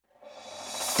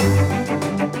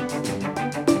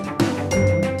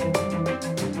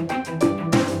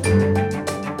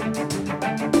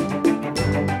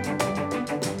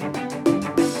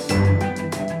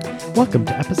Welcome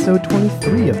to episode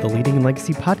 23 of the Leading in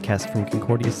Legacy podcast from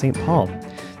Concordia St. Paul.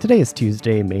 Today is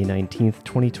Tuesday, May 19th,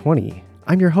 2020.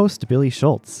 I'm your host, Billy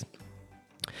Schultz.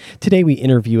 Today we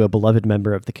interview a beloved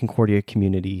member of the Concordia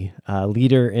community, a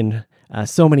leader in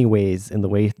so many ways, in the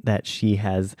way that she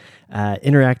has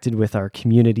interacted with our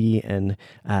community and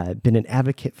been an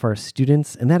advocate for our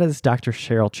students, and that is Dr.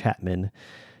 Cheryl Chapman.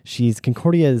 She's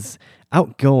Concordia's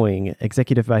outgoing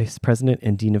Executive Vice President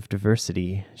and Dean of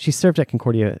Diversity. She served at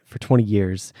Concordia for 20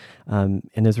 years and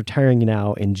is retiring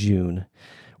now in June.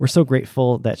 We're so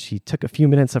grateful that she took a few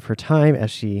minutes of her time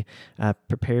as she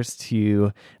prepares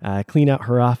to clean out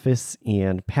her office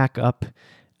and pack up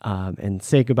and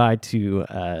say goodbye to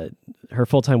her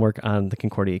full-time work on the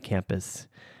Concordia campus.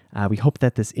 We hope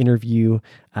that this interview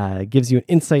gives you an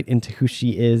insight into who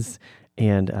she is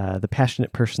and the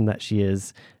passionate person that she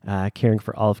is, caring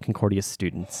for all of Concordia's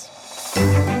students.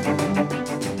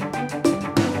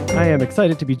 I am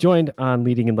excited to be joined on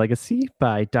Leading in Legacy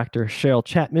by Dr. Cheryl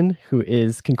Chapman, who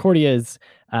is Concordia's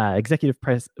Executive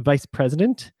Vice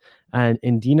President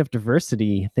and Dean of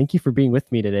Diversity. Thank you for being with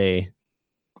me today.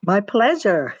 My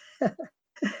pleasure.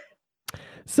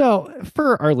 So,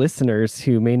 for our listeners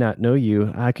who may not know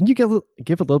you, can you give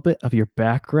a little bit of your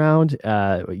background,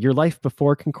 your life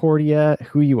before Concordia,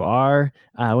 who you are,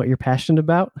 what you're passionate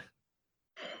about?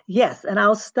 Yes, and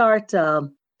I'll start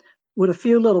with a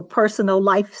few little personal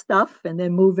life stuff and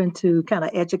then move into kind of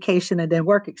education and then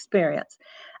work experience.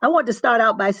 I want to start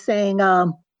out by saying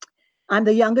I'm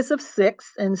the youngest of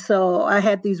six, and so I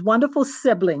had these wonderful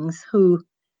siblings who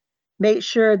made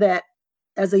sure that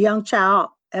as a young child,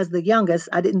 as the youngest,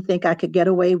 I didn't think I could get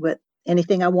away with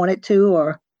anything I wanted to,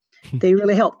 or they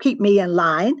really helped keep me in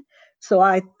line. So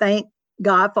I thank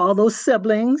God for all those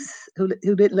siblings who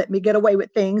didn't let me get away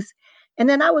with things. And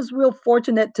then I was real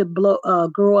fortunate to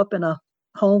grow up in a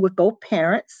home with both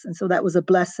parents. And so that was a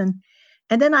blessing.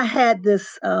 And then I had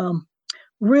this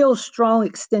real strong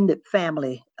extended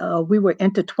family. We were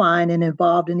intertwined and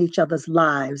involved in each other's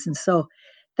lives. And so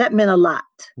that meant a lot.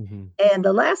 Mm-hmm. And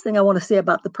the last thing I want to say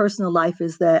about the personal life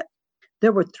is that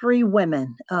there were three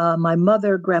women, my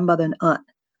mother, grandmother, and aunt,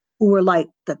 who were like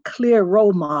the clear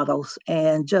role models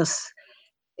and just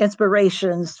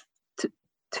inspirations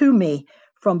to me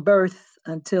from birth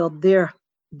until their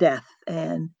death.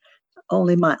 And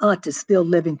only my aunt is still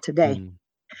living today. Mm.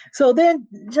 So then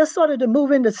just sort of to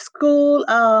move into school,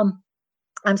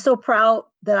 I'm so proud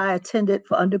that I attended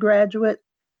for undergraduate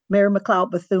Mary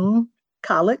McLeod Bethune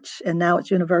College, and now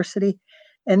it's university.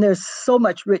 And there's so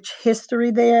much rich history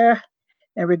there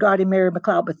and regarding Mary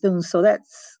McLeod Bethune. So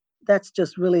that's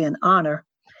just really an honor.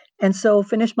 And so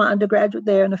finished my undergraduate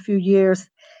there in a few years.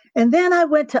 And then I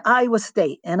went to Iowa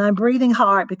State, and I'm breathing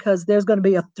hard because there's going to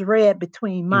be a thread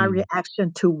between my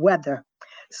reaction to weather.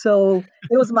 So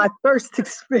it was my first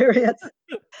experience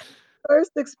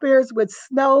with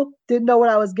snow. Didn't know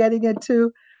what I was getting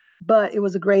into, but it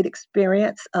was a great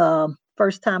experience.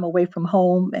 First time away from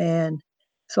home. And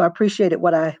so I appreciated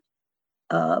what I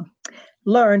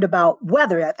learned about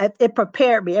weather. It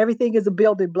prepared me. Everything is a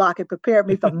building block. It prepared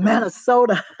me for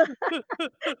Minnesota.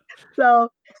 So,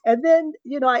 and then,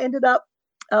 I ended up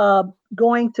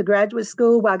going to graduate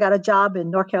school where I got a job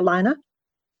in North Carolina.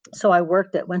 So I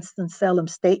worked at Winston-Salem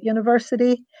State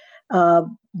University.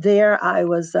 There I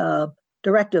was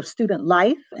director of student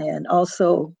life and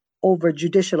also over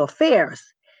judicial affairs.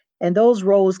 And those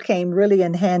roles came really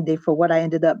in handy for what I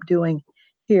ended up doing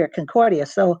here at Concordia.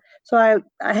 So I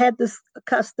had this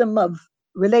custom of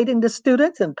relating to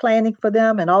students and planning for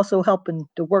them and also helping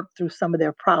to work through some of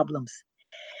their problems.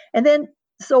 And then,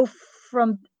 so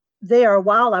from there,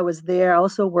 while I was there, I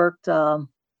also worked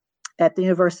at the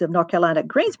University of North Carolina at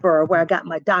Greensboro, where I got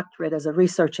my doctorate as a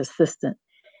research assistant.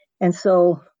 And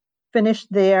so finished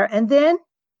there and then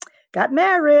got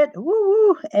married.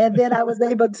 Woo-woo. And then I was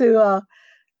able to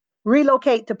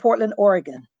relocate to Portland,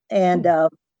 Oregon. And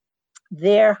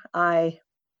there I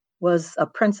was a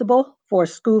principal for a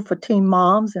school for teen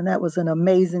moms. And that was an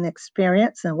amazing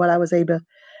experience and what I was able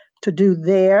to do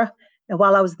there. And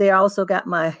while I was there, I also got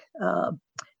my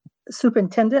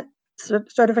superintendent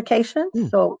certification.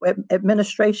 So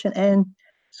administration and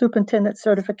superintendent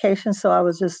certification. So I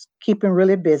was just keeping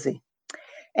really busy.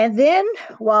 And then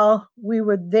while we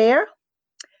were there,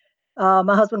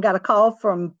 my husband got a call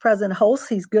from President Holst.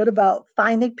 He's good about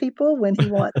finding people when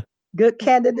he wants good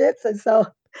candidates. And so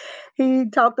he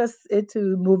talked us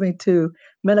into moving to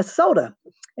Minnesota.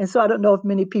 And so I don't know if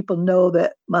many people know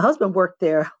that my husband worked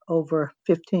there over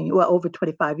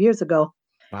 25 years ago.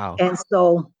 Wow. And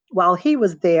so while he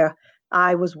was there,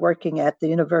 I was working at the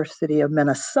University of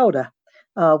Minnesota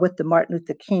with the Martin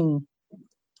Luther King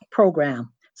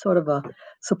program. sort of a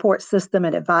support system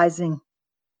and advising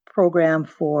program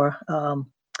for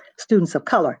students of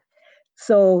color.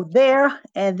 So there,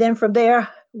 and then from there,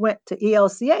 went to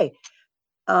ELCA.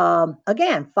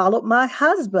 Again, followed my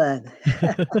husband.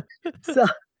 so,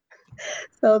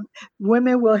 so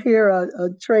women will hear a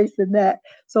trace in that.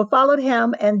 So followed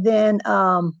him, and then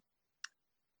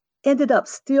ended up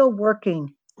still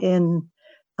working in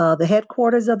the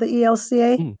headquarters of the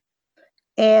ELCA. Mm.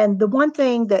 And the one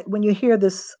thing that when you hear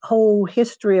this whole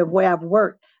history of where I've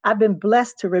worked, I've been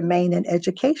blessed to remain in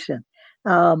education.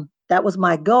 That was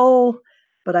my goal,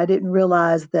 but I didn't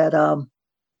realize that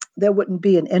there wouldn't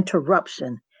be an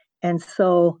interruption. And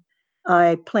so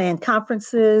I planned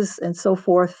conferences and so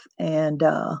forth, and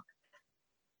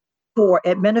for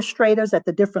administrators at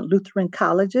the different Lutheran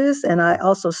colleges. And I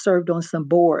also served on some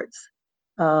boards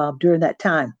during that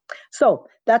time. So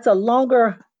that's a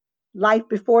longer life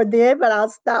before then, but I'll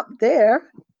stop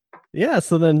there. Yeah.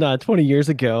 So then 20 years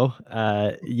ago,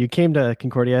 you came to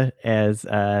Concordia as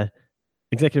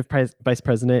Executive Vice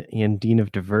President and Dean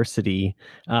of Diversity.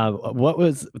 What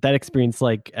was that experience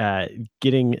like,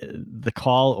 getting the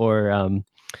call or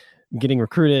getting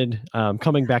recruited,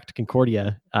 coming back to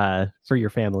Concordia for your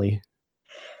family?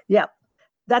 Yeah,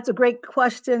 that's a great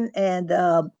question. And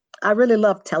I really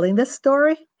love telling this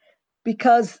story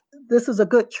because this is a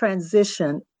good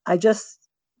transition. I just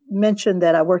mentioned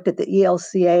that I worked at the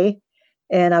ELCA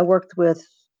and I worked with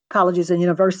colleges and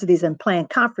universities and planned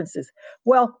conferences.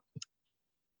 Well,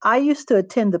 I used to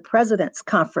attend the President's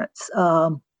Conference,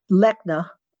 LECNA,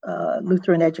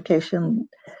 Lutheran Education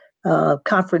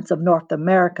Conference of North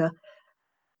America.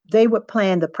 They would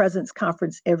plan the President's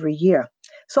Conference every year.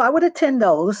 So I would attend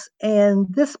those. And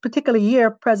this particular year,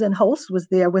 President Holst was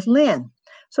there with Lynn.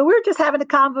 So we were just having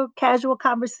a casual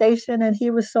conversation. And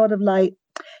he was sort of like,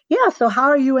 yeah, so how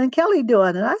are you and Kelly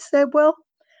doing? And I said, well,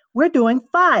 we're doing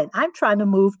fine. I'm trying to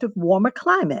move to warmer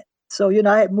climate. So,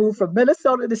 I had moved from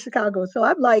Minnesota to Chicago. So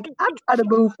I'm like, I'm trying to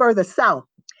move further south.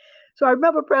 So I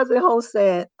remember President Holst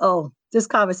saying, oh, this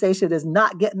conversation is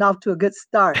not getting off to a good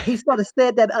start. He sort of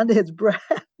said that under his breath.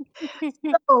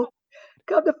 So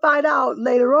come to find out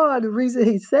later on, the reason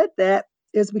he said that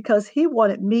is because he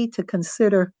wanted me to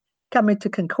consider coming to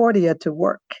Concordia to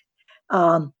work.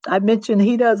 I mentioned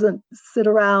he doesn't sit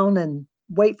around and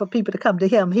wait for people to come to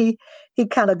him. He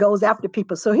kind of goes after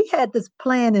people. So he had this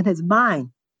plan in his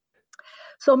mind.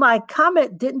 So my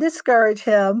comment didn't discourage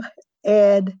him,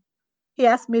 and he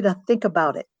asked me to think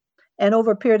about it. And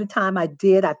over a period of time, I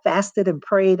did. I fasted and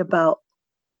prayed about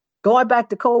going back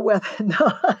to cold weather,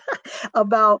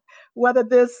 about whether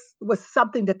this was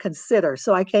something to consider.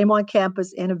 So I came on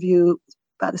campus, interviewed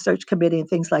by the search committee and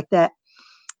things like that,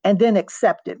 and then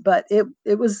accepted. But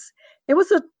it was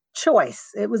a choice.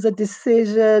 It was a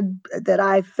decision that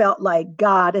I felt like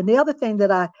God. And the other thing that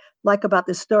I like about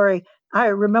this story, I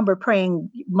remember praying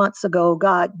months ago,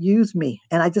 God, use me.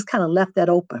 And I just kind of left that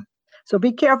open. So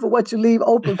be careful what you leave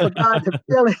open for God to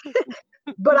fill it.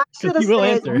 But I should have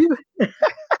said,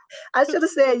 I should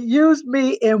have said, use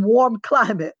me in warm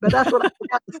climate. But that's what I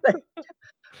forgot to say.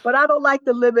 But I don't like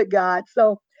to limit God.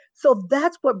 So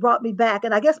that's what brought me back.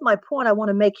 And I guess my point I want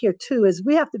to make here too is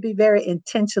we have to be very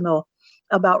intentional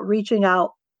about reaching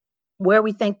out where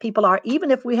we think people are.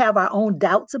 Even if we have our own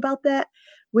doubts about that,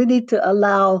 we need to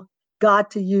allow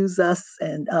God to use us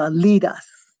and lead us.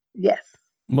 Yes.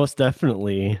 Most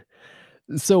definitely.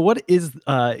 So what is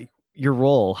your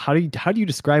role? How do you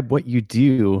describe what you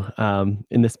do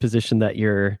in this position that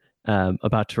you're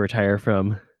about to retire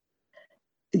from?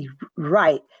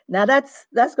 Right. Now that's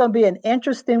going to be an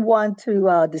interesting one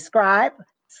to describe.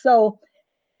 So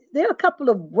there are a couple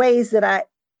of ways that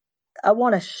I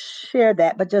want to share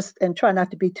that, but just and try not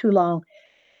to be too long.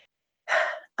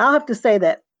 I'll have to say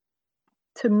that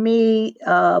to me,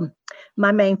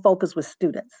 my main focus was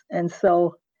students. And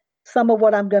so some of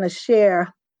what I'm going to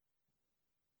share,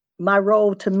 my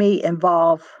role to me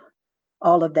involve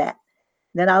all of that.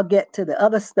 Then I'll get to the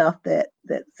other stuff that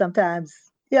sometimes,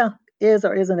 is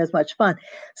or isn't as much fun.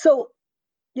 So,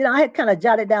 I had kind of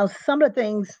jotted down some of the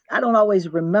things. I don't always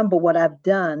remember what I've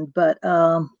done, but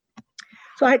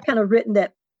so I had kind of written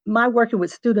that my working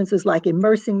with students is like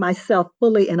immersing myself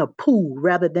fully in a pool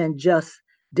rather than just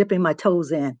dipping my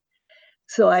toes in.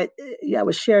 So I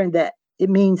was sharing that it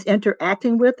means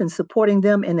interacting with and supporting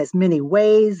them in as many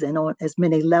ways and on as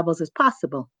many levels as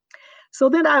possible. So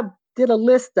then I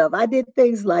did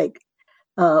things like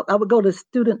I would go to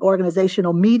student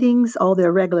organizational meetings, all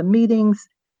their regular meetings,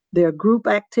 their group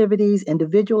activities,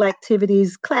 individual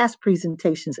activities, class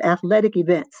presentations, athletic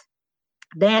events,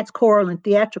 dance, choral, and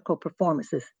theatrical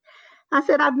performances. I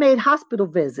said, I've made hospital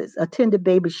visits, attended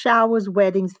baby showers,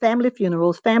 weddings, family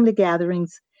funerals, family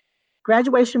gatherings,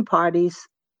 graduation parties,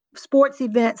 sports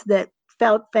events that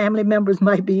felt family members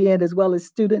might be in, as well as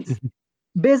students,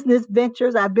 business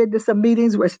ventures. I've been to some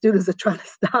meetings where students are trying to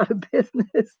start a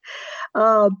business,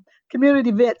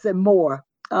 community events, and more.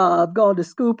 I've gone to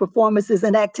school performances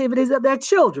and activities of their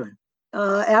children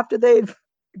after they've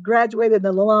graduated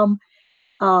an alum.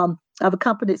 I've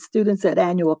accompanied students at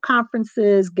annual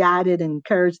conferences, guided and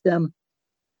encouraged them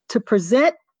to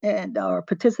present and or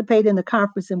participate in the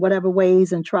conference in whatever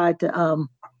ways, and tried to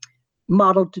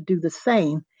model to do the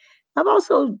same. I've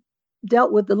also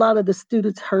dealt with a lot of the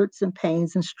students' hurts and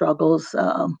pains and struggles,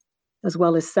 as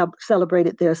well as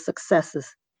celebrated their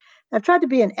successes. I've tried to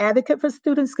be an advocate for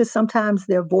students because sometimes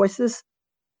their voices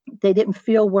they didn't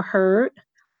feel were heard.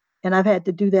 And I've had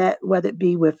to do that, whether it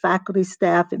be with faculty,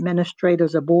 staff,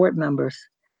 administrators, or board members.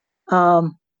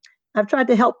 Um, I've tried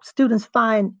to help students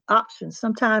find options.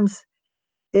 Sometimes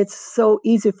it's so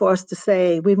easy for us to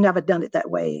say, we've never done it that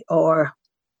way, or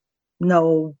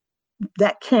no,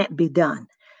 that can't be done.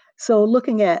 So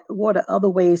looking at what are other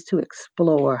ways to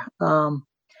explore.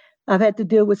 I've had to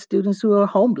deal with students who are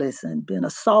homeless and been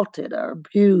assaulted or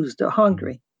abused or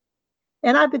hungry.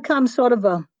 And I've become sort of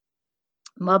a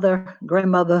mother,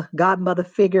 grandmother, godmother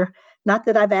figure. Not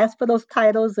that I've asked for those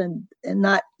titles and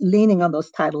not leaning on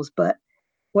those titles, but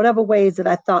whatever ways that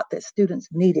I thought that students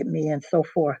needed me and so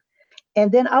forth.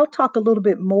 And then I'll talk a little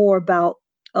bit more about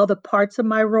other parts of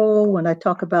my role when I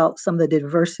talk about some of the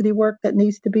diversity work that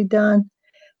needs to be done.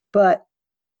 But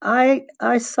I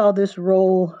saw this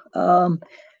role, it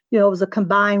was a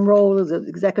combined role as an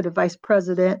executive vice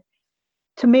president.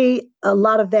 To me, a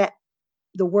lot of that,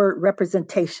 the word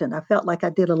representation, I felt like I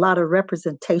did a lot of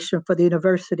representation for the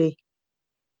university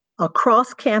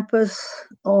across campus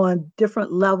on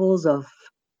different levels of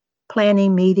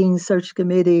planning meetings, search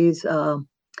committees,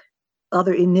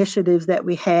 other initiatives that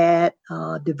we had,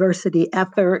 diversity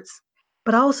efforts.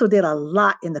 But I also did a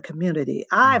lot in the community.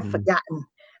 I've forgotten.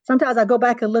 Sometimes I go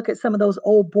back and look at some of those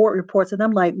old board reports and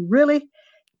I'm like, really?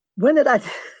 When did I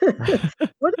when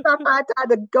did I find time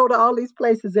to go to all these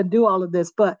places and do all of this?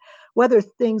 But whether it's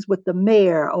things with the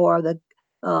mayor or the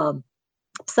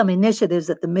some initiatives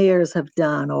that the mayors have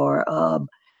done, or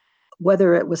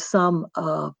whether it was some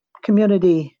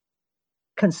community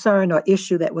concern or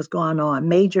issue that was going on,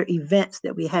 major events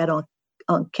that we had on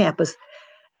campus,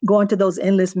 going to those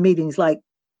endless meetings like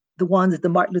the ones at the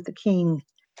Martin Luther King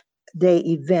Day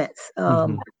events.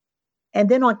 And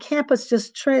then on campus,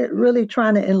 just really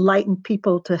trying to enlighten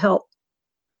people to help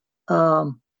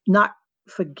not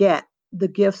forget the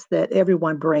gifts that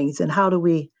everyone brings, and how do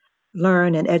we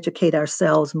learn and educate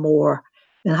ourselves more,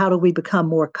 and how do we become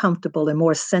more comfortable and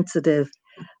more sensitive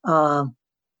to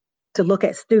look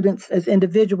at students as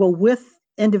individuals with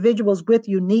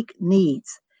unique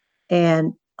needs,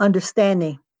 and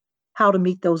understanding how to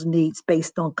meet those needs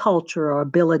based on culture or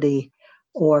ability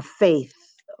or faith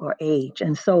or age.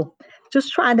 And so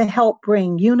just trying to help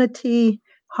bring unity,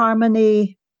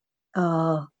 harmony,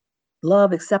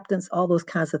 love, acceptance, all those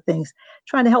kinds of things,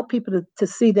 trying to help people to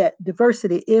see that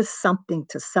diversity is something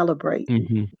to celebrate.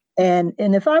 And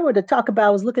if I were to talk about,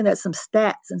 I was looking at some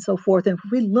stats and so forth, and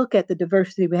if we look at the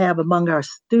diversity we have among our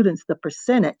students, the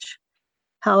percentage,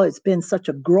 how it's been such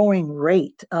a growing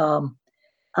rate.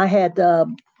 I had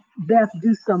Beth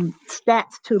do some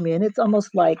stats to me, and it's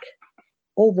almost like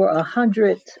over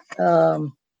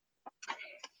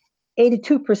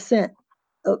 82%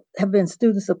 have been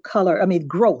students of color. I mean,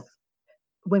 growth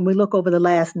when we look over the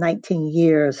last 19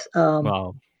 years.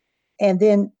 Wow. And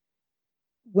then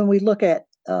when we look at,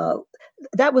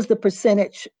 that was the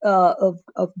percentage of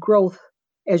growth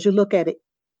as you look at it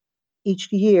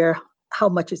each year, how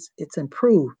much it's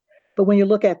improved. But when you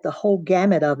look at the whole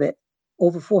gamut of it,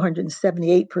 over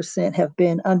 478% have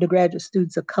been undergraduate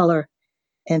students of color,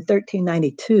 and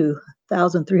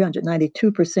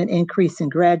 1,392% increase in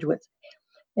graduates.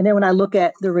 And then when I look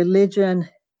at the religion,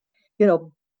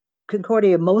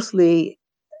 Concordia mostly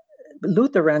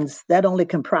Lutherans, that only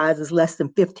comprises less than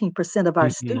 15% of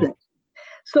our students.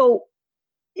 So,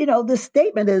 the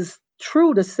statement is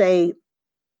true to say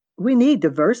we need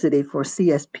diversity for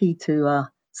CSP to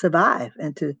survive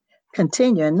and to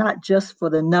continue, and not just for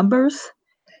the numbers,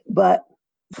 but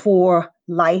for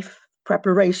life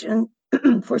preparation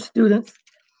for students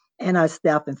and our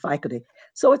staff and faculty.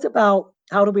 So it's about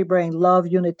how do we bring love,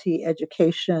 unity,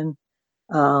 education,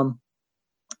 and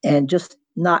just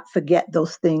not forget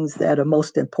those things that are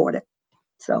most important.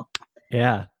 So,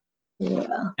 yeah.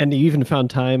 And you even found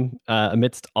time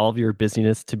amidst all of your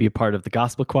busyness to be a part of the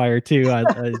gospel choir too.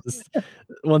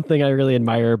 One thing I really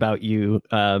admire about you,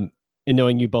 and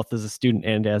knowing you both as a student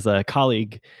and as a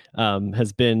colleague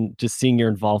has been just seeing your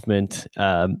involvement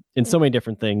in so many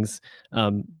different things,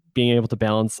 being able to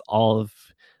balance all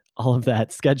of that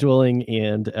scheduling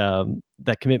and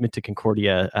that commitment to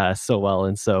Concordia so well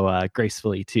and so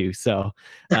gracefully too. So,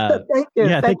 Thank you.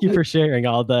 yeah, Thank thank you you. for sharing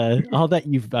all that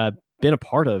you've been a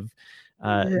part of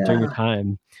during your Yeah.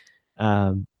 time.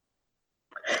 Um,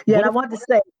 Yeah, what and I if wanted to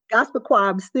say, gospel choir,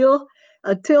 I'm still,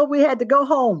 until we had to go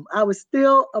home, I was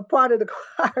still a part of the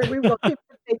choir. We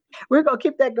were gonna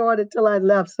keep that going until I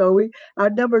left. So our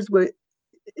numbers would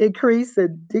increase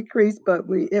and decrease, but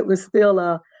it was still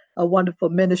a wonderful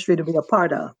ministry to be a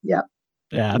part of. Yeah.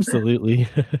 Yeah, absolutely.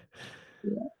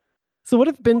 Yeah. So, what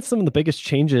have been some of the biggest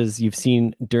changes you've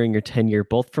seen during your tenure,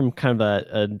 both from kind of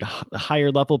a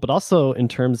higher level, but also in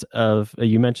terms of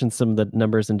you mentioned some of the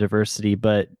numbers and diversity,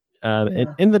 but Yeah.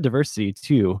 in the diversity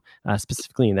too,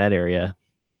 specifically in that area?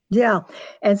 Yeah.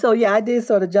 And so, yeah, I did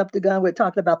sort of jump the gun with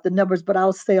talking about the numbers, but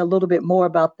I'll say a little bit more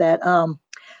about that.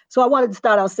 So I wanted to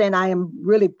start out saying I am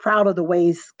really proud of the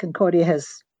ways Concordia has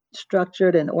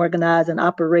structured and organized and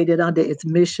operated under its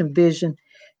mission, vision,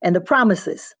 and the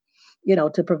promises,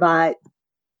 to provide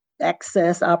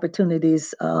access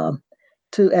opportunities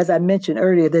to, as I mentioned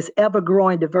earlier, this ever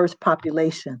growing diverse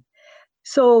population.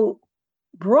 So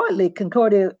broadly,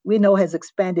 Concordia, we know, has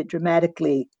expanded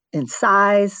dramatically in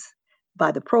size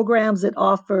by the programs it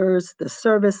offers, the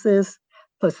services,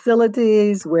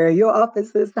 facilities where your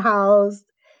office is housed,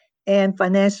 and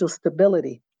financial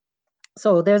stability.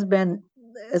 So there's been,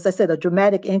 as I said, a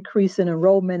dramatic increase in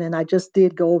enrollment, and I just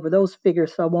did go over those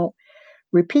figures, so I won't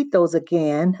repeat those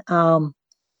again.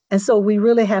 And so we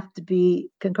really have to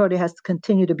Concordia has to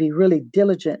continue to be really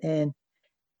diligent in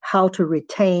how to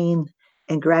retain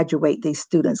and graduate these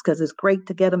students because it's great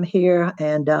to get them here.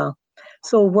 And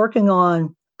so working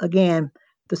on, again,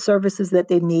 the services that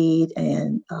they need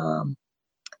and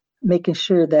making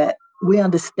sure that we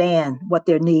understand what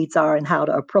their needs are and how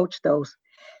to approach those.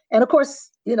 And of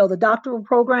course, the doctoral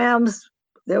programs,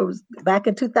 there was back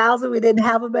in 2000, we didn't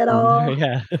have them at all.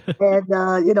 Yeah. And,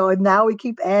 and now we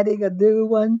keep adding a new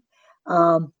one.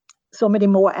 Um, so many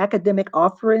more academic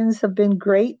offerings have been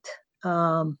great.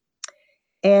 Um,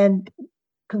 and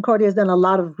Concordia has done a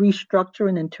lot of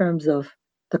restructuring in terms of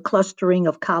the clustering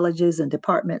of colleges and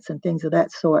departments and things of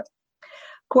that sort.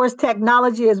 Of course,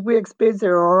 technology, as we're experiencing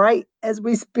right as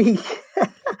we speak,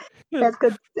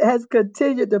 has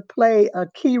continued to play a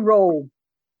key role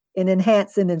in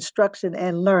enhancing instruction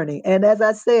and learning. And as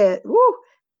I said,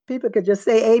 people could just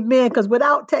say amen because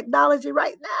without technology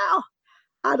right now,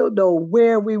 I don't know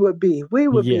where we would be. We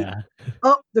would be Yeah.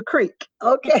 up the creek.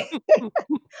 Okay.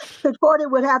 Concordia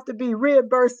would have to be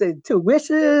reimbursing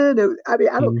tuition. I mean,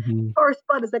 I don't Hmm.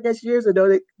 correspondence. I guess years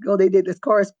ago they did this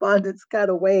correspondence kind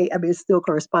of way. I mean, it's still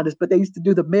correspondence, but they used to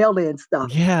do the mail-in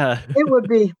stuff. Yeah. It would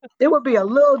be it would be a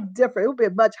little different. It would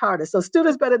be much harder. So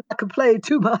students better not complain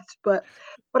too much. But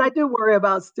I do worry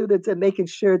about students and making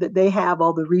sure that they have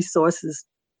all the resources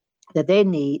that they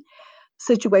need.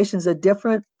 Situations are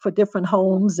different for different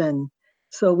homes, and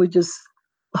so we just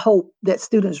hope that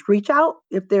students reach out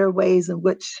if there are ways in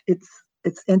which it's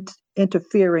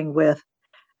interfering with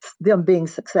them being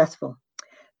successful.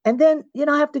 And then,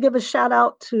 I have to give a shout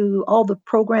out to all the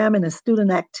programming and student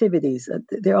activities.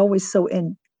 They're always so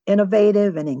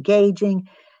innovative and engaging.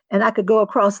 And I could go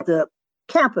across the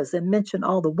campus and mention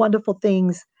all the wonderful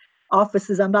things,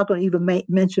 offices. I'm not going to even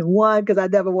mention one because I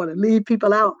never want to leave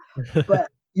people out. But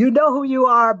you know who you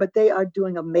are, but they are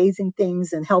doing amazing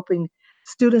things and helping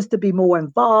students to be more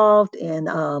involved in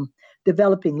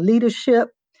developing leadership,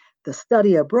 the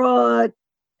study abroad,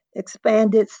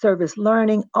 expanded service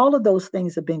learning. All of those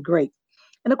things have been great.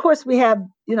 And of course, we have,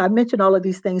 I mentioned all of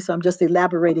these things, so I'm just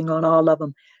elaborating on all of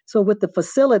them. So with the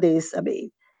facilities, I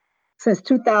mean, since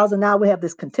 2000, now we have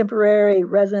this contemporary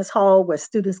residence hall where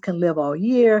students can live all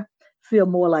year, feel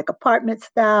more like apartment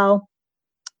style.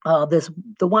 There's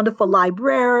the wonderful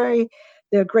library.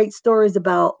 There are great stories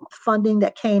about funding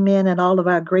that came in and all of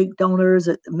our great donors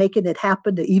making it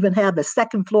happen to even have the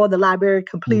second floor of the library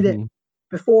completed Hmm.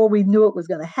 before we knew it was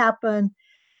going to happen.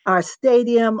 Our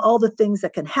stadium, all the things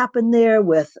that can happen there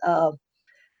with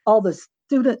all the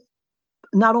student,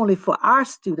 not only for our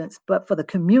students, but for the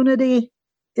community.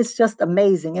 It's just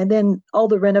amazing. And then all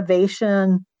the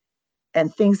renovation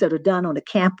and things that are done on the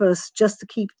campus just to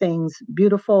keep things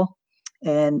beautiful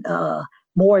and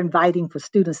more inviting for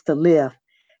students to live.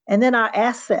 And then our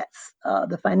assets,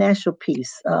 the financial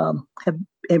piece, have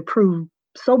improved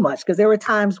so much because there were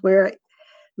times where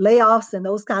layoffs and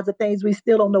those kinds of things, we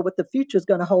still don't know what the future is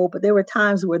going to hold, but there were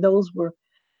times where those were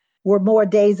more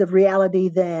days of reality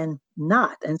than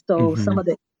not. And so some Hmm. of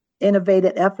the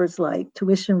innovative efforts like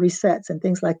tuition resets and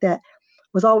things like that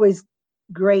was always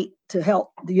great to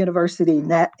help the university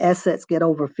net assets get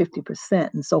over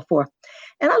 50% and so forth.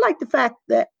 And I like the fact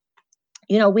that,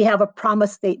 we have a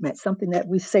promise statement, something that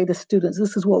we say to students,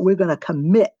 this is what we're going to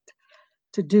commit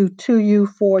to do to you,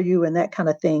 for you, and that kind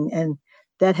of thing. And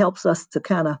that helps us to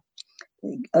kind of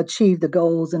achieve the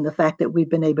goals and the fact that we've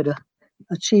been able to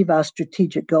achieve our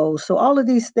strategic goals. So all of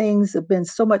these things have been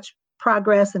so much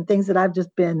progress and things that I've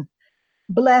just been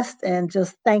blessed and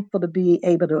just thankful to be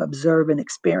able to observe and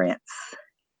experience.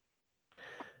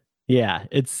 Yeah,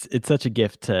 it's such a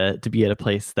gift to be at a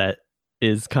place that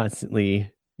is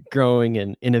constantly growing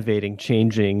and innovating,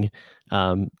 changing,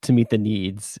 to meet the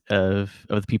needs of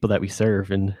the people that we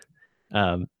serve. And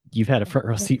you've had a front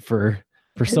row seat for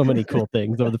so many cool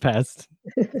things over the past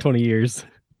 20 years.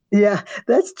 Yeah,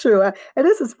 that's true. And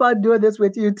this is fun doing this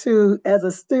with you too, as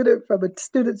a student from a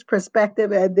student's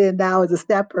perspective, and then now as a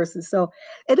staff person. So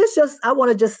it is just, I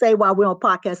want to just say while we're on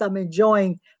podcast, I'm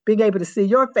enjoying being able to see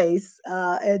your face,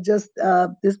 and just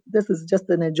this is just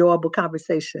an enjoyable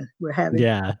conversation we're having.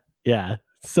 Yeah,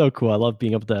 so cool. I love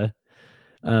being able to,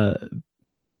 uh,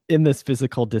 in this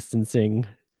physical distancing,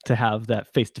 to have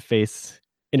that face-to-face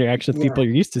interaction with Yeah, people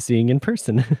you're used to seeing in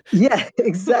person. yeah,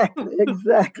 exactly,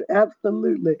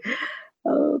 absolutely.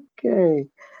 Okay,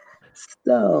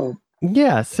 so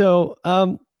Yeah. So,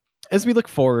 as we look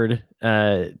forward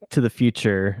to the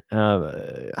future,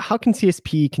 how can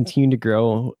CSP continue to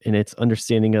grow in its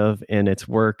understanding of and its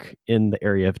work in the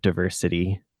area of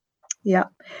diversity? yeah.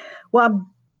 Well, I'm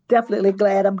definitely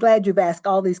glad. I'm glad you've asked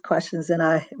all these questions, and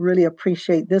I really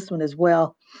appreciate this one as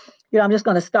well. I'm just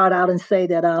going to start out and say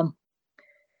that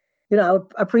I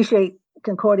appreciate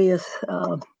Concordia's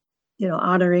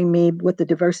honoring me with the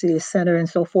Diversity Center and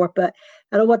so forth. But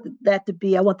I don't want that to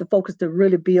be. I want the focus to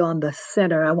really be on the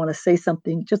center. I want to say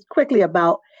something just quickly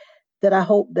about that. I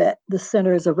hope that the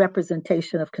center is a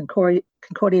representation of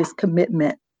Concordia's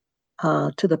commitment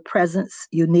to the presence,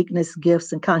 uniqueness,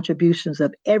 gifts, and contributions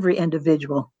of every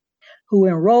individual who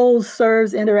enrolls,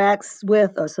 serves, interacts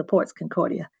with, or supports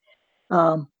Concordia.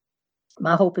 Um,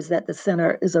 my hope is that the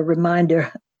center is a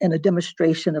reminder and a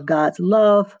demonstration of God's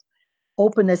love,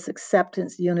 openness,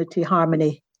 acceptance, unity,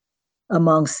 harmony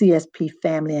among CSP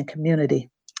family and community.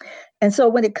 And so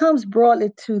when it comes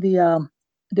broadly to the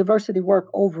diversity work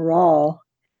overall,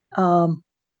 um,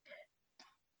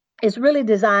 it's really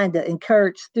designed to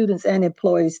encourage students and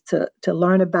employees to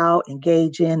learn about,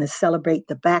 engage in, and celebrate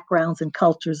the backgrounds and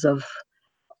cultures of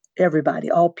everybody,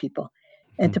 all people,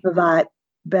 and Mhm. to provide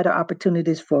better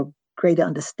opportunities for greater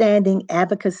understanding,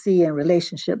 advocacy, and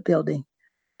relationship building.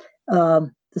 The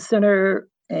center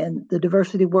and the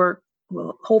diversity work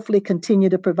will hopefully continue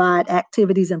to provide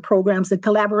activities and programs. And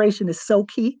collaboration is so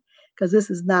key because this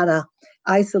is not a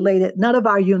isolated. None of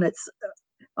our units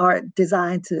are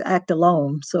designed to act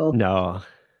alone. So No.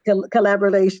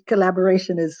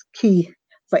 collaboration is key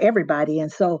for everybody,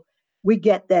 and so we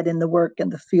get that in the work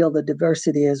and the field of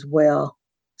diversity as well.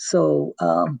 So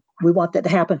we want that to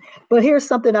happen. But here's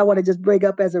something I want to just bring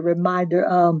up as a reminder.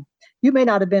 You may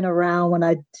not have been around when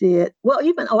I did. Well,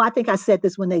 I think I said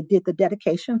this when they did the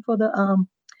dedication for the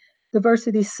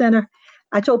diversity center.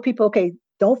 I told people, okay,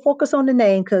 don't focus on the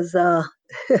name because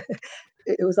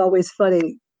it was always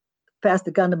funny.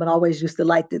 Pastor Gunderman always used to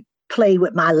like to play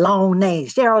with my long name,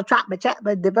 Cheryl Trotman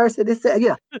Chapman Diversity Center.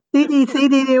 Yeah, CD.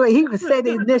 He could say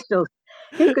the initials.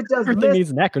 He could just Everything list. needs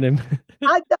an acronym.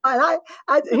 I know.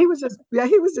 He was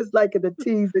just like in the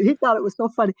tease. He thought it was so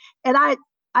funny, and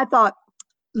I thought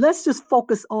let's just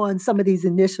focus on some of these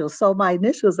initials. So my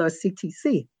initials are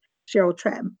CTC, Cheryl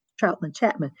Troutman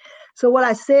Chapman. So what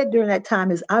I said during that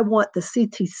time is I want the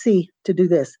CTC to do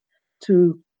this,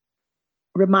 to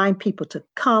remind people to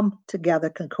come together,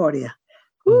 Concordia.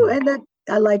 Ooh, and that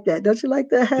I like that. Don't you like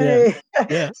that? Yeah. Hey.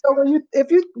 Yeah. So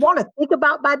if you want to think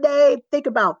about my day, think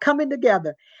about coming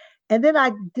together. And then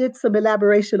I did some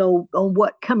elaboration on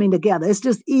what coming together.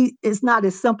 It's not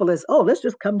as simple as, oh, let's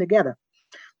just come together.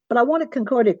 But I wanted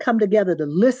Concordia to come together to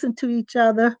listen to each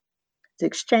other, to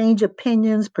exchange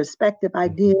opinions, perspective, Mhm.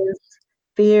 ideas,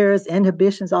 fears,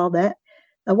 inhibitions, all that.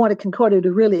 I wanted Concordia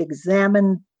to really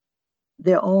examine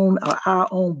their own or our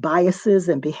own biases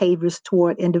and behaviors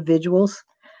toward individuals,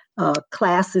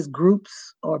 classes,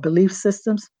 groups, or belief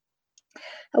systems.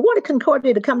 I wanted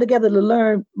Concordia to come together to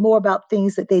learn more about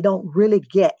things that they don't really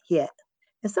get yet,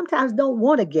 and sometimes don't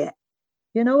want to get.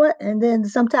 You know what? And then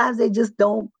sometimes they just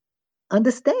don't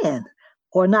understand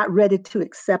or not ready to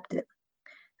accept it.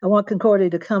 I want Concordia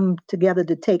to come together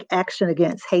to take action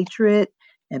against hatred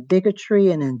and bigotry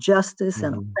and injustice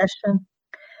and Mhm. oppression,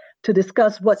 to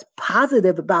discuss what's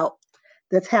positive about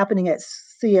that's happening at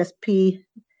CSP,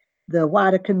 the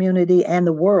wider community, and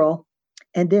the world,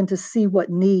 and then to see what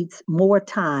needs more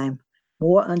time,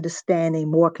 more understanding,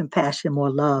 more compassion, more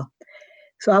love.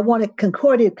 So I wanted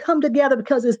Concordia to come together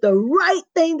because it's the right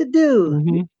thing to do.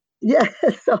 Mm-hmm. Yeah.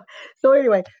 So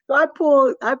anyway, so I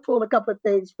pulled a couple of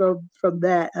things from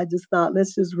that. I just thought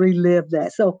let's just relive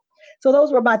that. So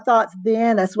those were my thoughts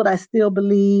then. That's what I still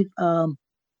believe.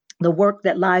 The work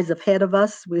that lies ahead of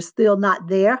us, we're still not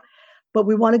there, but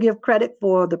we want to give credit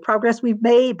for the progress we've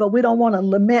made. But we don't want to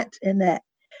lament in that,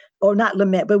 or not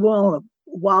lament, but we want to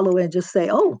wallow and just say,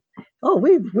 oh,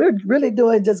 we're really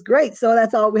doing just great. So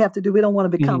that's all we have to do. We don't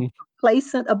want to become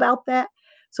complacent about that.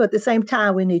 So at the same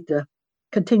time, we need to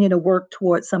continue to work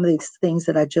towards some of these things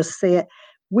that I just said.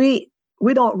 We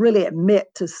don't really admit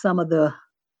to some of the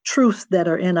truths that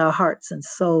are in our hearts and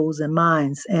souls and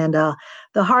minds. And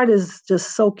the heart is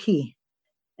just so key.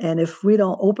 And if we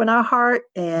don't open our heart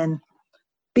and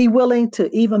be willing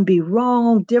to even be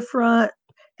wrong, different,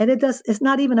 and it's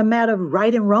not even a matter of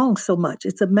right and wrong so much.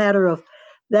 It's a matter of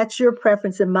that's your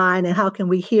preference and mine, and how can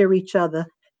we hear each other,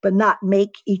 but not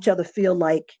make each other feel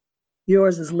like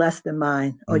yours is less than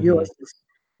mine, or yours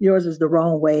is the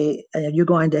wrong way, and you're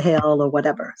going to hell or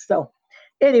whatever. So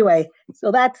anyway,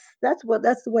 so that's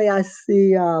the way I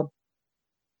see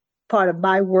part of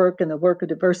my work and the work of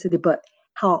diversity, but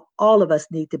how all of us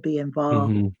need to be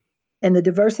involved. Mm-hmm. And the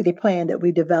diversity plan that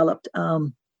we developed,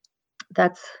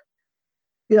 that's,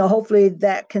 hopefully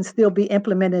that can still be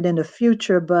implemented in the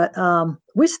future. But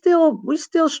we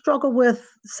still struggle with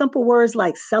simple words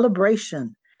like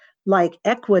celebration, like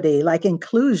equity, like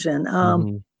inclusion.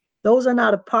 Mm-hmm. Those are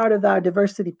not a part of our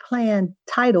diversity plan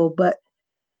title, but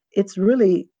it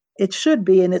should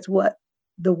be, and it's what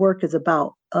the work is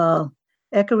about.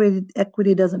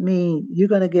 Equity doesn't mean you're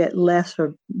going to get less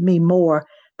or me more,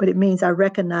 but it means I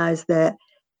recognize that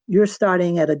you're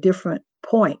starting at a different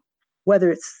point,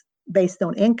 whether it's based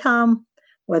on income,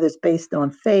 whether it's based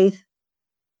on faith,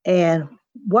 and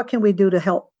what can we do to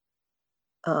help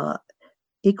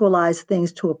equalize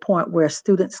things to a point where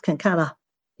students can kind of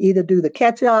either do the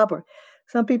catch up, or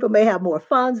some people may have more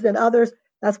funds than others.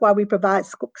 That's why we provide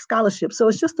scholarships. So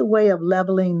it's just a way of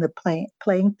leveling the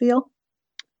playing field.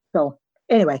 So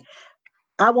anyway,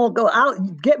 I won't go out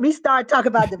and get me started talking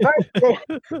about diversity.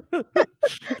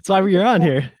 That's why you're on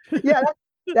here. Yeah,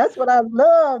 that's what I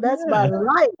love. That's my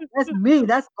life. That's me.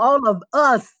 That's all of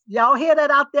us. Y'all hear that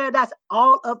out there? That's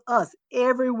all of us.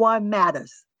 Everyone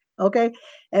matters. Okay.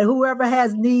 And whoever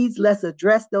has needs, let's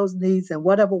address those needs in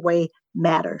whatever way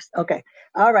matters. Okay.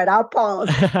 All right. I'll pause.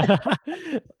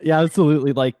 Yeah,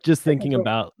 absolutely. Like, just thinking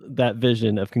about that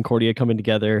vision of Concordia coming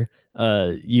together,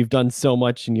 you've done so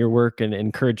much in your work and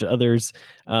encourage others.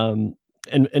 And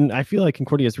I feel like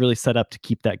Concordia is really set up to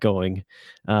keep that going.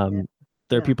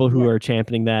 There are people who are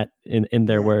championing that in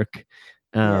their work.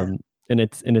 And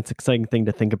it's an exciting thing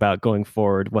to think about going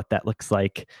forward, what that looks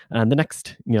like the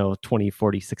next 20,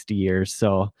 40, 60 years.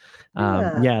 So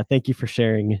thank you for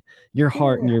sharing your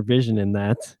heart and your vision in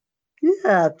that.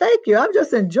 Yeah, thank you. I'm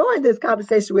just enjoying this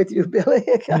conversation with you, Billy.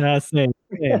 Yeah, same.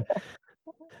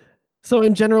 So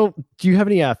in general, do you have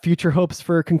any future hopes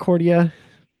for Concordia?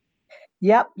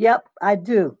 Yep, I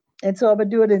do. And so I'm gonna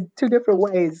do it in two different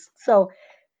ways. So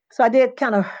I did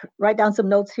kind of write down some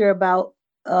notes here about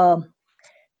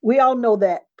we all know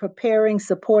that preparing,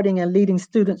 supporting, and leading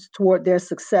students toward their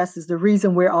success is the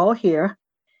reason we're all here.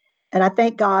 And I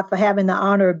thank God for having the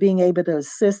honor of being able to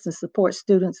assist and support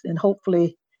students in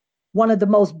hopefully one of the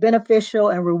most beneficial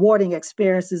and rewarding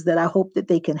experiences that I hope that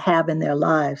they can have in their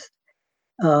lives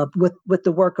with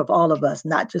the work of all of us,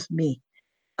 not just me.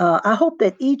 I hope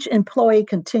that each employee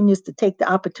continues to take the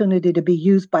opportunity to be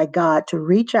used by God to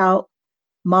reach out,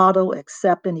 model,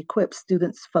 accept, and equip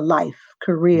students for life,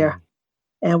 career,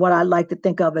 and what I like to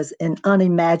think of as an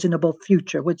unimaginable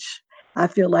future, which I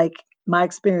feel like my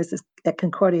experience at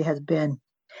Concordia has been.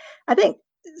 I think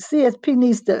CSP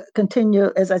needs to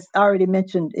continue, as I already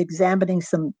mentioned, examining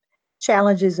some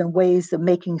challenges and ways of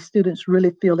making students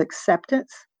really feel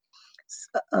acceptance,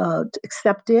 to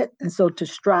accept it, and so to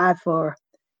strive for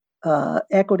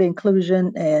equity,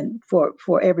 inclusion, and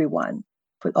for everyone,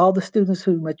 for all the students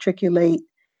who matriculate.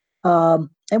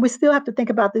 And we still have to think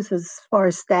about this as far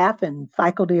as staff and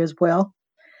faculty as well.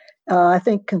 I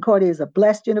think Concordia is a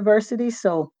blessed university,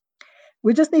 so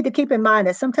we just need to keep in mind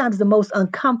that sometimes the most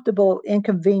uncomfortable,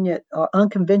 inconvenient, or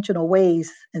unconventional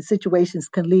ways and situations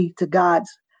can lead to God's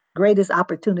greatest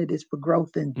opportunities for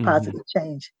growth and positive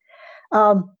change.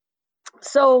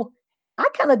 So I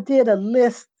kind of did a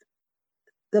list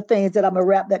of things that I'm going to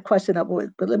wrap that question up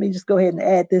with, but let me just go ahead and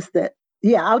add this,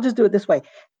 I'll just do it this way.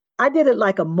 I did it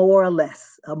like a more or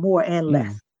less, a more and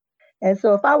less. Mm. And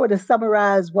so if I were to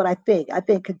summarize what I think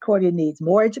Concordia needs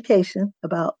more education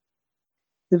about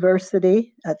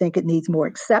diversity. I think it needs more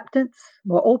acceptance,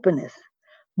 more openness,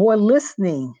 more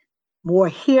listening, more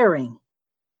hearing,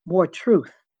 more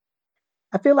truth.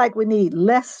 I feel like we need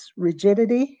less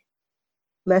rigidity,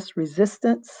 less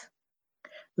resistance,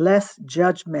 less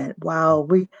judgment. Wow,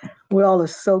 we all are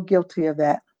so guilty of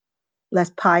that.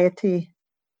 Less piety,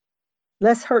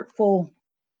 less hurtful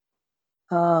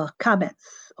comments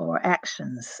or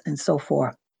actions, and so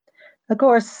forth. Of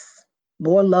course,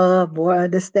 more love, more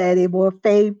understanding, more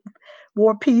faith,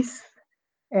 more peace,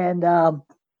 and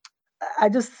I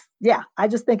just, yeah, I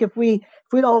just think if we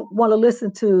don't want to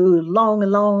listen to long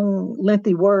and long,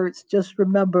 lengthy words, just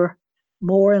remember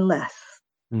more and less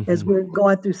as Hmm. we're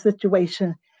going through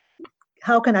situation.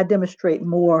 How can I demonstrate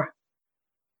more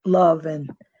love and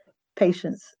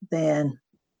patience than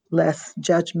less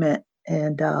judgment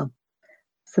and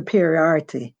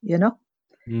superiority? You know.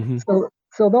 Hmm.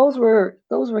 So those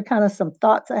were kind of some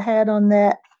thoughts I had on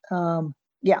that.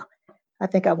 Yeah, I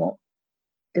think I won't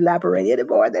elaborate any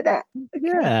more than that.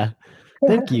 Yeah.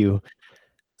 Thank you.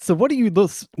 So, what are you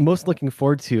most looking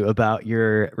forward to about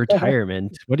your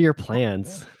retirement? What are your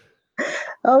plans?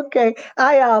 Okay,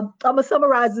 I'm gonna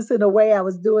summarize this in a way. I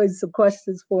was doing some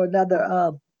questions for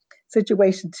another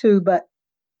situation too, but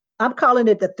I'm calling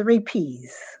it the three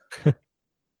P's.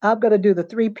 I'm gonna do the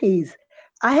three P's.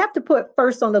 I have to put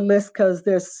first on the list because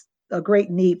there's a great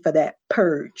need for that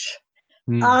purge.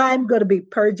 Mm. I'm gonna be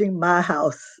purging my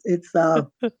house. It's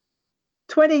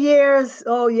 20 years.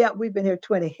 Oh yeah, we've been here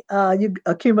 20. You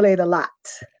accumulate a lot,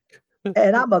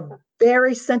 and I'm a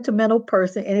very sentimental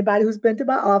person. Anybody who's been to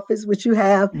my office, which you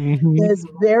have, Hmm. is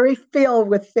very filled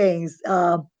with things.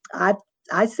 I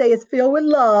I say it's filled with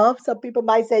love. Some people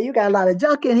might say you got a lot of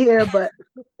junk in here, but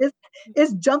it's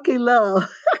it's junky love.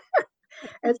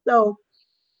 And so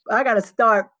I got to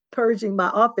start purging my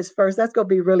office first. That's going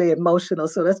to be really emotional.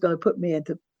 So that's going to put me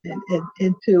into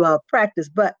practice.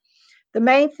 But the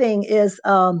main thing is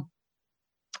I'm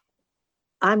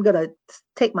going to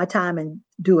take my time and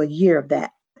do a year of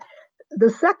that. The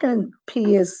second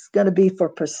P is going to be for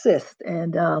persist.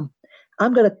 And I'm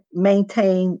going to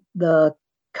maintain the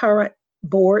current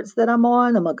boards that I'm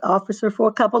on. I'm an officer for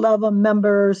a couple of them,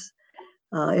 members,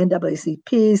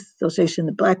 NAACP, Association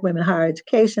of Black Women in Higher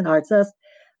Education, Arts Us.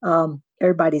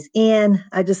 Everybody's in.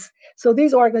 So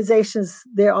these organizations,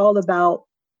 they're all about,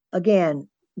 again,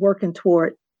 working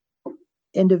toward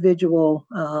individual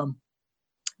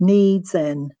needs,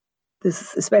 and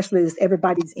this especially this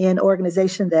everybody's in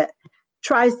organization that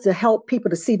tries to help people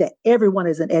to see that everyone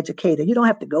is an educator. You don't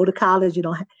have to go to college. You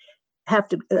don't have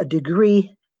to a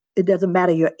degree. It doesn't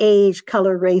matter your age,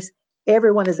 color, race.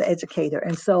 Everyone is an educator.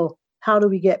 And so how do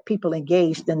we get people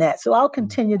engaged in that? So I'll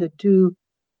continue to do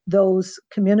those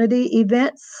community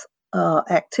events,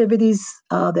 activities,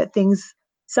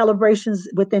 celebrations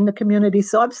within the community.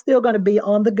 So I'm still going to be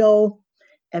on the go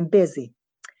and busy.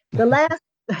 The last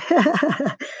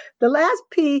the last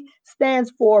P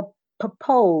stands for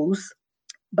propose,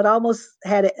 but I almost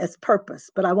had it as purpose,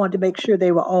 but I wanted to make sure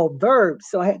they were all verbs.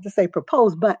 So I had to say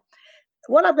propose. But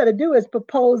what I'm going to do is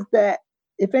propose that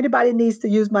if anybody needs to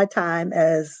use my time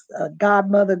as a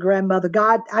godmother, grandmother,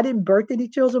 I didn't birth any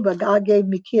children, but God gave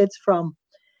me kids from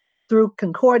through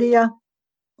Concordia.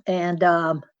 And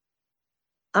I'm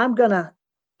going to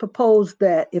propose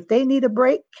that if they need a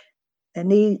break and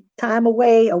need time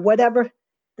away or whatever,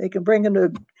 they can bring them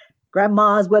to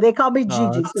grandma's, well, they call me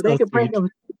Oh, Gigi, that's so they so can bring sweet. them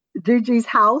to Gigi's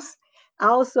house. I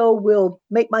also will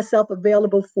make myself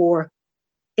available for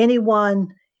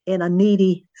anyone in a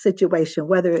needy situation,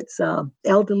 whether it's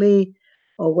elderly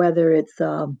or whether it's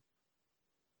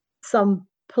some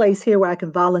place here where I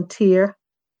can volunteer,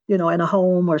 in a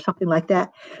home or something like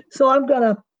that. So I'm going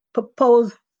to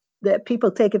propose that people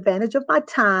take advantage of my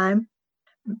time,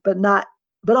 but not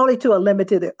but only to a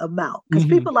limited amount. Because Hmm.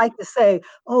 people like to say,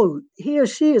 oh, he or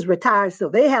she is retired, so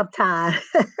they have time.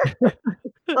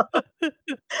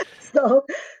 so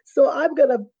so I'm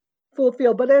gonna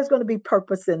fulfill, but there's gonna be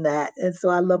purpose in that. And so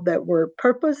I love that word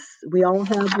purpose. We all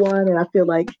have one, and I feel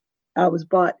like I was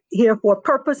brought here for a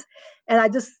purpose. And I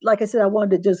just, like I said, I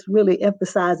wanted to just really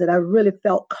emphasize that I really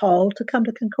felt called to come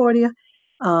to Concordia.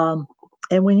 Um,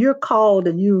 and when you're called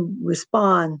and you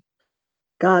respond,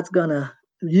 God's gonna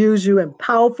use you in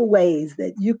powerful ways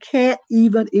that you can't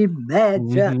even imagine.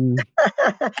 Hmm.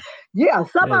 Yeah,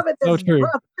 some That is of it so is true.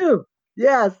 rough too.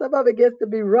 Yeah, some of it gets to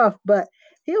be rough, but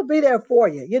he'll be there for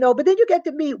you. But then you get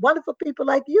to meet wonderful people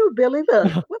like you, Billy.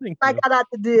 Look, what Thank I you. got out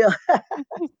the deal.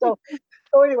 so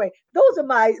So anyway, those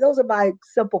are my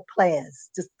simple plans.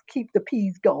 Just keep the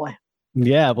P's going.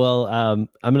 Yeah, well, I'm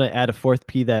going to add a fourth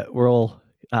P that we'll,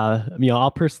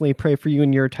 I'll personally pray for you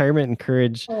in your retirement,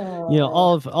 encourage, Oh,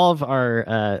 all of our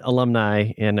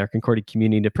alumni and our Concordia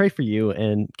community to pray for you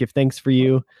and give thanks for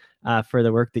you for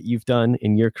the work that you've done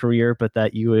in your career, but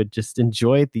that you would just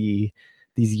enjoy these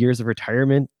years of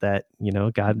retirement that,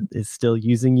 God is still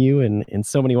using you in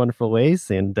so many wonderful ways.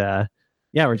 And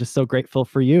yeah, we're just so grateful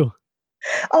for you.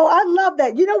 oh, I love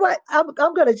that. You know what? I'm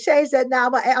going to change that now.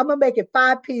 I'm gonna make it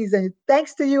 5 P's, and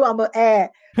thanks to you, I'm gonna add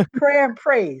prayer and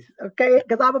praise. Okay,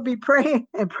 because I'm gonna be praying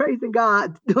and praising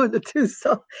God doing the two.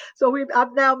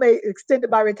 I've now made extended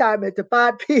my retirement to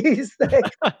 5 P's.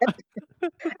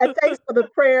 And thanks for the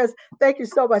prayers. Thank you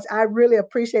so much. I really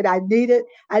appreciate it. I need it.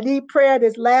 I need prayer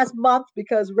this last month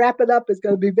because wrapping up is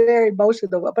going to be very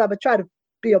emotional. But I'm going to try to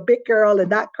be a big girl and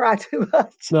not cry too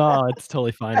much. No, it's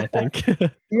totally fine, I think.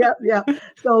 Yep, yep.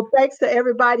 So thanks to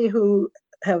everybody who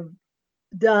have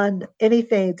done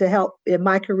anything to help in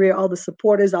my career, all the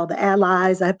supporters, all the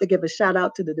allies. I have to give a shout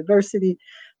out to the diversity,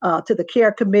 to the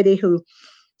care committee who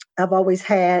I've always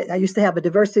had. I used to have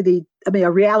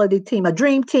a reality team, a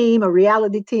dream team, a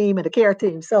reality team, and a care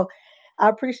team. So I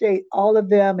appreciate all of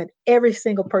them and every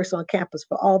single person on campus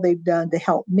for all they've done to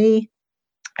help me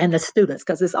and the students,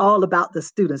 because it's all about the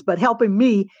students, but helping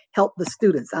me help the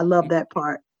students. I love that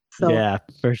part. So, Yeah,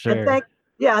 for and sure.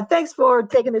 thanks for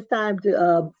taking this time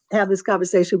to have this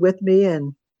conversation with me,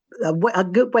 and a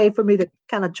good way for me to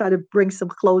kind of try to bring some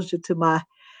closure to my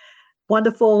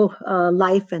wonderful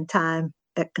life and time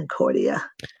at Concordia.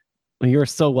 Well, you're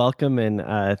so welcome, and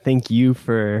thank you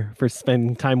for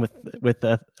spending time with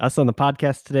us on the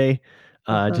podcast today.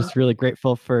 Uh-huh. Just really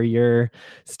grateful for your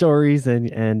stories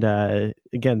and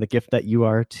again the gift that you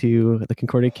are to the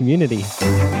Concordia community.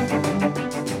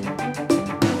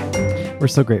 We're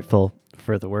so grateful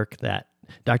for the work that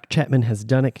Dr. Chapman has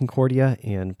done at Concordia,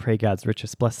 and pray God's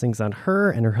richest blessings on her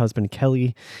and her husband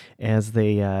Kelly as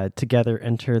they together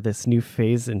enter this new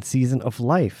phase and season of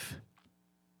life.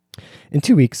 In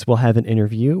 2 weeks, we'll have an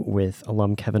interview with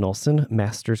alum Kevin Olson,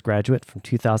 master's graduate from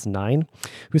 2009,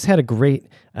 who's had a great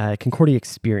Concordia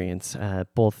experience,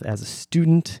 both as a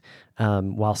student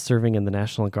while serving in the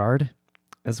National Guard,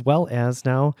 as well as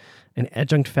now an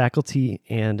adjunct faculty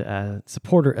and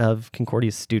supporter of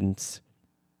Concordia's students.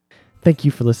 Thank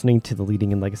you for listening to the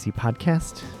Leading in Legacy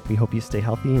podcast. We hope you stay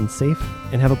healthy and safe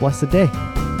and have a blessed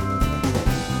day.